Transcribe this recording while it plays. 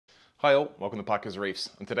Hi all, welcome to Parkers Reefs.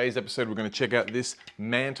 On today's episode we're going to check out this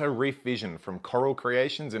Manta Reef Vision from Coral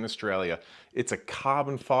Kreations in Australia. It's a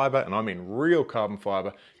carbon fibre, and I mean real carbon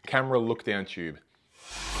fibre, camera look down tube.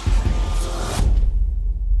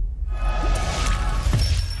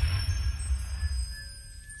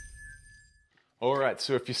 Alright,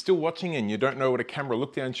 so if you're still watching and you don't know what a camera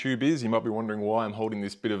look down tube is, you might be wondering why I'm holding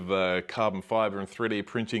this bit of carbon fibre and 3D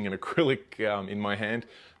printing and acrylic in my hand.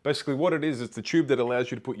 Basically what it is, it's the tube that allows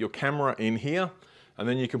you to put your camera in here, and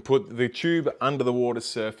then you can put the tube under the water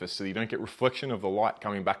surface so you don't get reflection of the light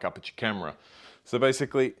coming back up at your camera. So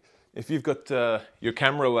basically, if you've got your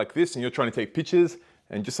camera like this and you're trying to take pictures,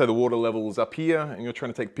 and just say the water level is up here and you're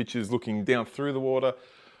trying to take pictures looking down through the water,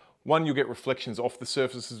 one, you'll get reflections off the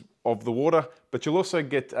surfaces of the water, but you'll also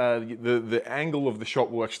get the angle of the shot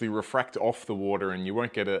will actually refract off the water, and you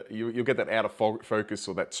won't get you'll get that out of focus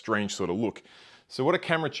or that strange sort of look. So what a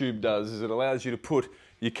camera tube does is it allows you to put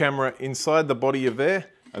your camera inside the body of there,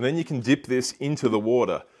 and then you can dip this into the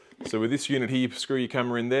water. So with this unit here, you screw your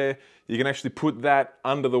camera in there, you can actually put that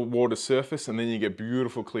under the water surface, and then you get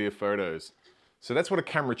beautiful clear photos. So that's what a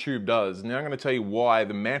camera tube does. Now I'm going to tell you why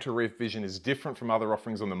the Manta Reef Vision is different from other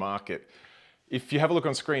offerings on the market. If you have a look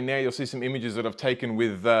on screen now, you'll see some images that I've taken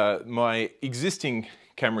with my existing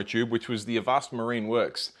camera tube, which was the Avast Marine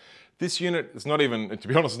Works. This unit is not even, to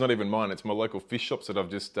be honest, it's not even mine. It's my local fish shops that I've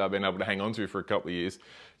just been able to hang on to for a couple of years.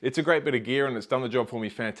 It's a great bit of gear and it's done the job for me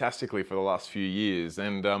fantastically for the last few years.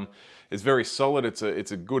 And it's very solid.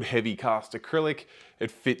 It's a good heavy cast acrylic. It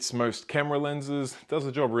fits most camera lenses. It does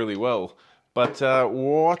the job really well. But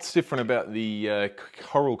what's different about the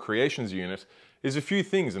Coral Kreations unit is a few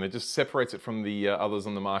things, and it just separates it from the others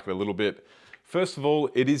on the market a little bit. First of all,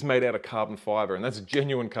 it is made out of carbon fibre, and that's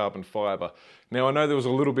genuine carbon fibre. Now, I know there was a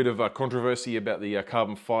little bit of controversy about the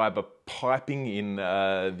carbon fibre piping in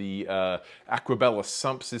the Aquabella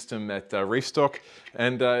sump system at Reefstock,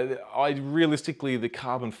 and realistically, the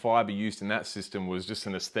carbon fibre used in that system was just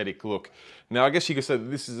an aesthetic look. Now, I guess you could say that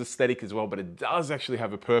this is aesthetic as well, but it does actually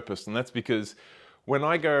have a purpose, and that's because when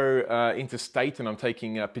I go interstate and I'm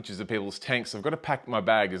taking pictures of people's tanks, I've got to pack my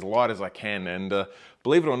bag as light as I can, and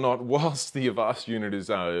believe it or not, whilst the Avast unit is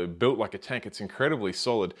built like a tank, it's incredibly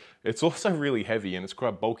solid. It's also really heavy and it's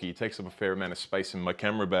quite bulky. It takes up a fair amount of space in my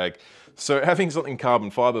camera bag. So having something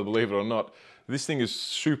carbon fibre, believe it or not, this thing is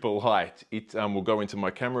super light. It will go into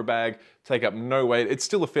my camera bag, take up no weight. It's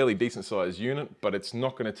still a fairly decent sized unit, but it's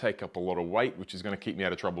not going to take up a lot of weight, which is going to keep me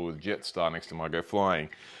out of trouble with Jetstar next time I go flying.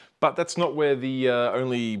 But that's not where the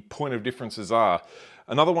only point of differences are.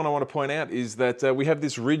 Another one I want to point out is that we have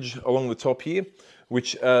this ridge along the top here,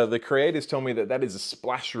 which the creators tell me that that is a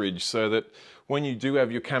splash ridge, so that when you do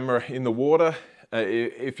have your camera in the water,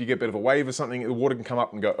 if you get a bit of a wave or something, the water can come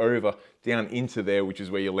up and go over down into there, which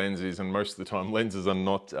is where your lens is, and most of the time lenses are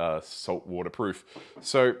not salt waterproof.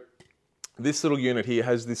 So this little unit here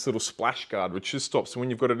has this little splash guard which just stops. So when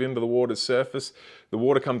you've got it into the water's surface, the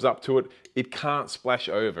water comes up to it, it can't splash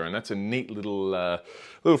over, and that's a neat little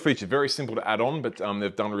feature. Very simple to add on, but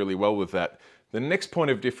they've done really well with that. The next point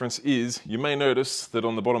of difference is, you may notice that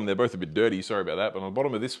on the bottom they're both a bit dirty, sorry about that, but on the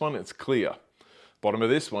bottom of this one it's clear. Bottom of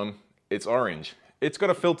this one, it's orange. It's got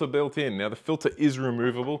a filter built in. Now the filter is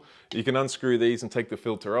removable. You can unscrew these and take the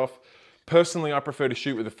filter off. Personally, I prefer to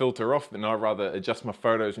shoot with the filter off, and I'd rather adjust my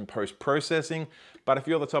photos in post-processing. But if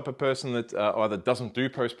you're the type of person that either doesn't do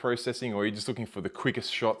post-processing, or you're just looking for the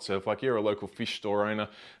quickest shot, so if like you're a local fish store owner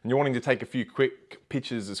and you're wanting to take a few quick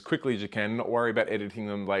pictures as quickly as you can, not worry about editing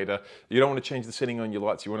them later, you don't want to change the setting on your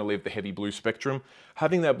lights, you want to leave the heavy blue spectrum,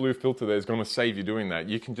 having that blue filter there is going to save you doing that.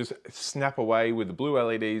 You can just snap away with the blue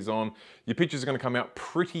LEDs on. Your pictures are going to come out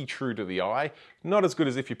pretty true to the eye. Not as good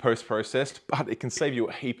as if you post-processed, but it can save you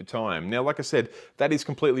a heap of time. Now, like I said, that is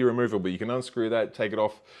completely removable. You can unscrew that, take it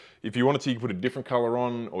off. If you wanted to, you could put a different color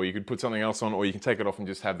on, or you could put something else on, or you can take it off and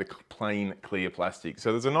just have the plain clear plastic.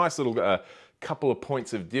 So there's a nice little couple of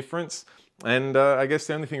points of difference. And I guess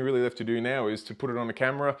the only thing really left to do now is to put it on a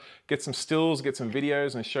camera, get some stills, get some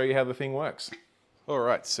videos, and show you how the thing works.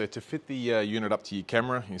 Alright, so to fit the unit up to your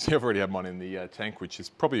camera, you see I've already had mine in the tank, which is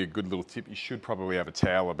probably a good little tip. You should probably have a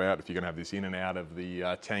towel about if you're going to have this in and out of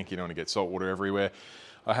the tank. You don't want to get salt water everywhere.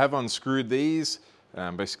 I have unscrewed these.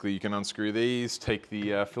 Basically, you can unscrew these, take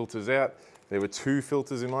the filters out. There were 2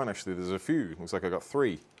 filters in mine. Actually, there's a few. Looks like I got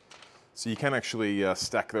 3. So you can actually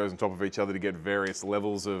stack those on top of each other to get various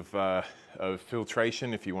levels of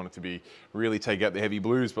filtration if you want it to be really take out the heavy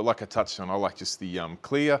blues. But like I touched on, I like just the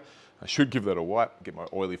clear. I should give that a wipe, get my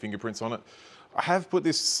oily fingerprints on it. I have put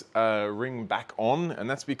this ring back on, and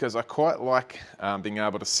that's because I quite like being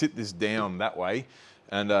able to sit this down that way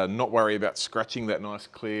and not worry about scratching that nice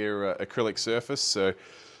clear acrylic surface. So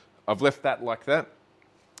I've left that like that,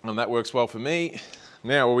 and that works well for me.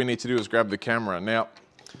 Now all we need to do is grab the camera. Now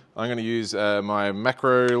I'm going to use my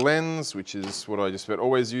macro lens, which is what I just about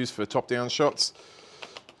always use for top-down shots.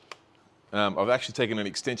 I've actually taken an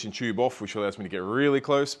extension tube off, which allows me to get really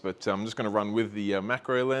close, but I'm just going to run with the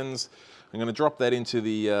macro lens. I'm going to drop that into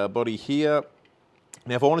the body here.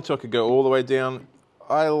 Now, if I wanted to, I could go all the way down.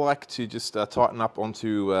 I like to just tighten up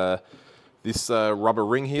onto this rubber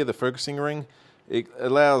ring here, the focusing ring. It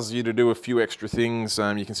allows you to do a few extra things.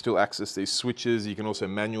 You can still access these switches. You can also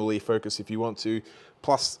manually focus if you want to.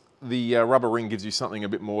 Plus, the rubber ring gives you something a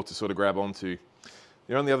bit more to sort of grab onto.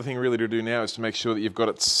 The only other thing really to do now is to make sure that you've got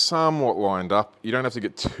it somewhat lined up. You don't have to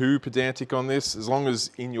get too pedantic on this. As long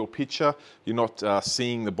as in your picture, you're not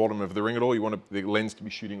seeing the bottom of the ring at all. You want the lens to be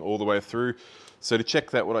shooting all the way through. So to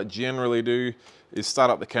check that, what I generally do is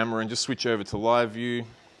start up the camera and just switch over to live view.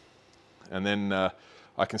 And then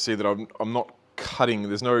I can see that I'm not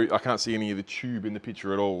cutting. I can't see any of the tube in the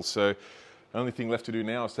picture at all. So the only thing left to do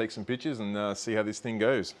now is take some pictures and see how this thing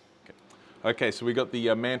goes. Okay, so we got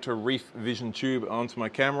the Manta Reef Vision tube onto my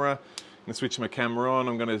camera. I'm going to switch my camera on.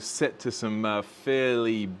 I'm going to set to some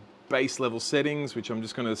fairly base level settings, which I'm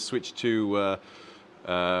just going to switch to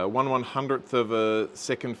 1/100th of a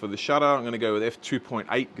second for the shutter. I'm going to go with f2.8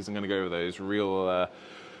 because I'm going to go with those real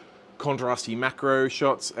contrasty macro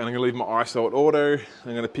shots, and I'm going to leave my ISO at auto.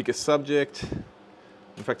 I'm going to pick a subject.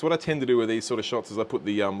 In fact, what I tend to do with these sort of shots is I put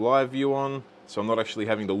the live view on, so I'm not actually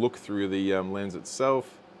having to look through the lens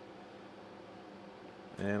itself.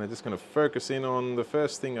 And I'm just going to focus in on the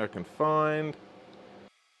first thing I can find.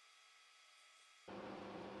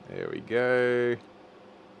 There we go.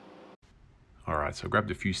 Alright, so I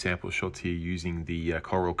grabbed a few sample shots here using the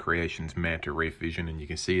Coral Kreations Manta Reef Vision, and you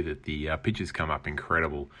can see that the pictures come up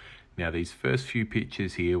incredible. Now these first few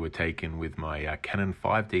pictures here were taken with my Canon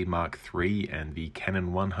 5D Mark III and the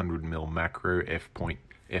Canon 100mm macro f2.8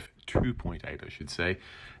 I should say,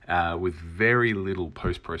 with very little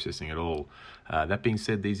post-processing at all. That being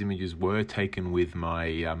said, these images were taken with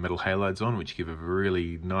my metal halides on, which give a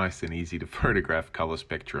really nice and easy to photograph color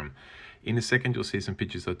spectrum. In a second, you'll see some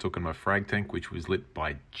pictures I took on my frag tank, which was lit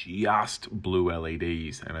by just blue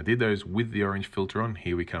LEDs. And I did those with the orange filter on.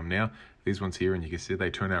 Here we come now. These ones here, and you can see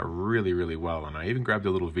they turn out really, really well. And I even grabbed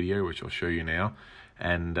a little video, which I'll show you now.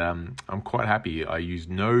 And I'm quite happy. I used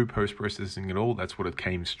no post-processing at all. That's what it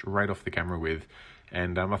came straight off the camera with.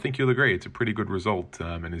 And I think you'll agree, it's a pretty good result,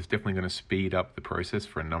 and it's definitely going to speed up the process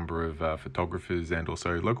for a number of photographers and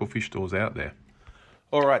also local fish stores out there.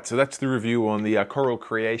 Alright, so that's the review on the Coral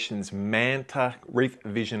Kreations Manta Reef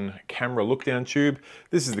Vision camera look-down tube.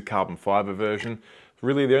 This is the carbon fiber version.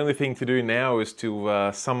 Really the only thing to do now is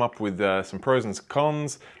to sum up with some pros and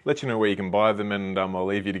cons, let you know where you can buy them, and I'll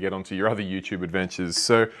leave you to get onto your other YouTube adventures.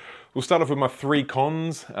 So we'll start off with my 3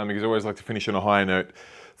 cons, because I always like to finish on a high note.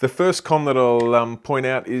 The first con that I'll point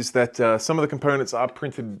out is that some of the components are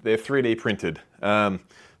printed, they're 3D printed.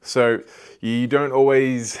 So you don't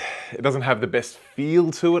always, it doesn't have the best feel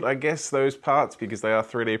to it, I guess, those parts, because they are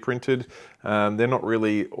 3D printed. They're not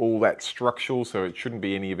really all that structural, so it shouldn't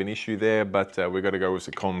be any of an issue there, but we've got to go with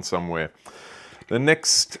a con somewhere. The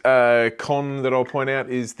next con that I'll point out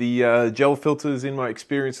is the gel filters. In my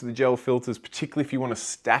experience with the gel filters, particularly if you want to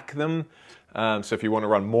stack them, so if you want to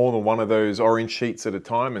run more than one of those orange sheets at a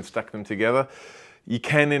time and stack them together, you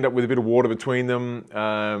can end up with a bit of water between them,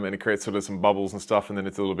 and it creates sort of some bubbles and stuff, and then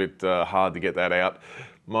it's a little bit hard to get that out.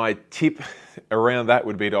 My tip around that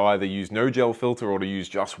would be to either use no gel filter or to use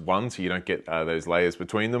just one, so you don't get those layers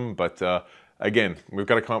between them. But again, we've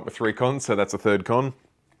got to come up with 3 cons, so that's a third con.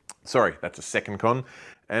 Sorry, that's a second con.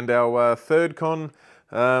 And our third con,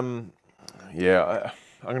 yeah,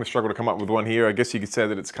 I'm going to struggle to come up with one here. I guess you could say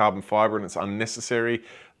that it's carbon fiber and it's unnecessary.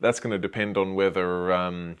 That's going to depend on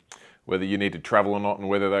whether you need to travel or not, and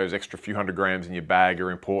whether those extra few hundred grams in your bag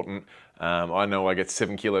are important. I know I get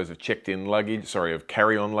 7 kilos of checked-in luggage, of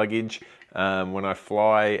carry-on luggage when I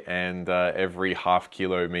fly, and every ½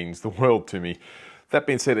 kilo means the world to me. That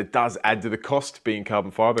being said, it does add to the cost being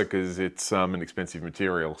carbon fiber because it's an expensive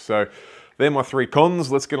material. So they're my 3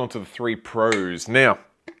 cons. Let's get on to the 3 pros. Now,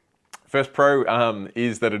 first pro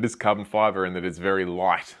is that it is carbon fiber and that it's very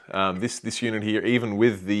light. This unit here, even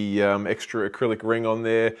with the extra acrylic ring on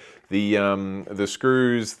there, the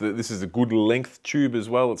screws, this is a good length tube as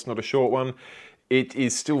well, it's not a short one. It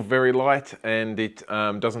is still very light, and it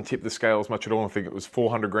doesn't tip the scales much at all. I think it was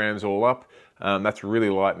 400 grams all up. That's really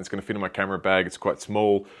light, and it's going to fit in my camera bag. It's quite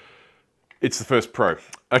small. It's the first pro.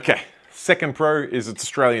 Okay. Second pro is it's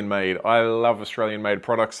Australian made. I love Australian made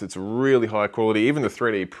products. It's really high quality. Even the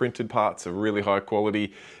 3D printed parts are really high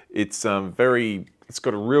quality. It's very It's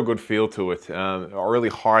got a real good feel to it, a really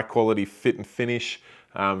high quality fit and finish.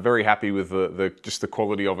 Very happy with just the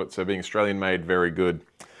quality of it, so being Australian made, very good.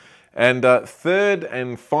 And third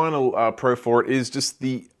and final pro for it is just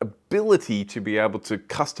the ability to be able to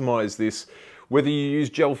customize this. Whether you use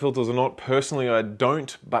gel filters or not, personally I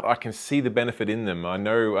don't, but I can see the benefit in them. I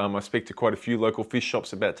know I speak to quite a few local fish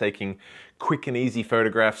shops about taking quick and easy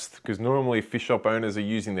photographs, because normally fish shop owners are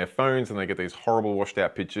using their phones and they get these horrible washed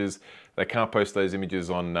out pictures. They can't post those images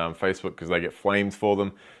on Facebook because they get flamed for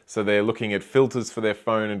them. So they're looking at filters for their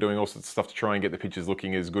phone and doing all sorts of stuff to try and get the pictures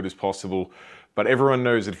looking as good as possible. But everyone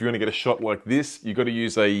knows that if you want to get a shot like this, you've got to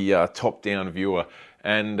use a top-down viewer.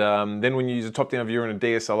 And then when you use a top-down viewer in a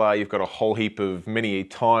DSLR, you've got a whole heap of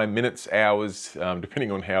time, minutes, hours,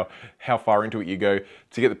 depending on how far into it you go,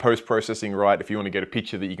 to get the post-processing right if you want to get a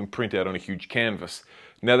picture that you can print out on a huge canvas.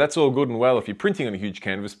 Now that's all good and well if you're printing on a huge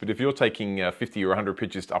canvas, but if you're taking 50 or 100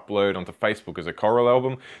 pictures to upload onto Facebook as a Coral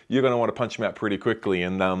album, you're going to want to punch them out pretty quickly.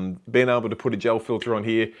 And being able to put a gel filter on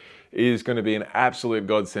here is going to be an absolute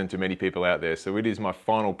godsend to many people out there. So it is my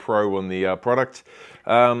final pro on the product.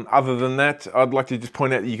 Other than that, I'd like to just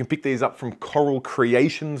point out that you can pick these up from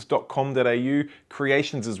coralkreations.com.au.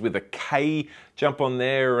 Kreations is with a K. Jump on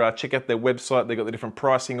there, check out their website. They've got the different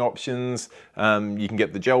pricing options. You can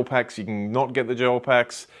get the gel packs, you can not get the gel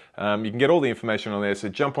packs. You can get all the information on there, so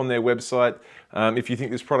jump on their website. If you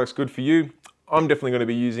think this product's good for you, I'm definitely going to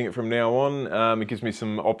be using it from now on. It gives me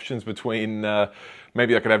some options between,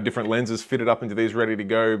 maybe I could have different lenses fitted up into these ready to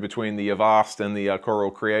go between the Avast and the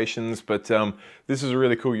Coral Kreations, but this is a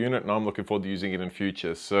really cool unit and I'm looking forward to using it in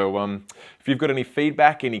future. So if you've got any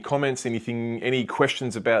feedback, any comments, any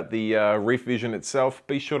questions about the Reef Vision itself,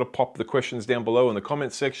 be sure to pop the questions down below in the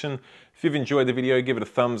comments section. If you've enjoyed the video, give it a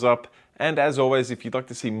thumbs up. And as always, if you'd like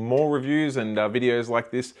to see more reviews and videos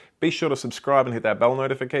like this, be sure to subscribe and hit that bell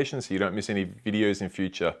notification so you don't miss any videos in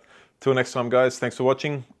future. Till next time guys, thanks for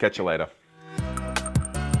watching, catch you later.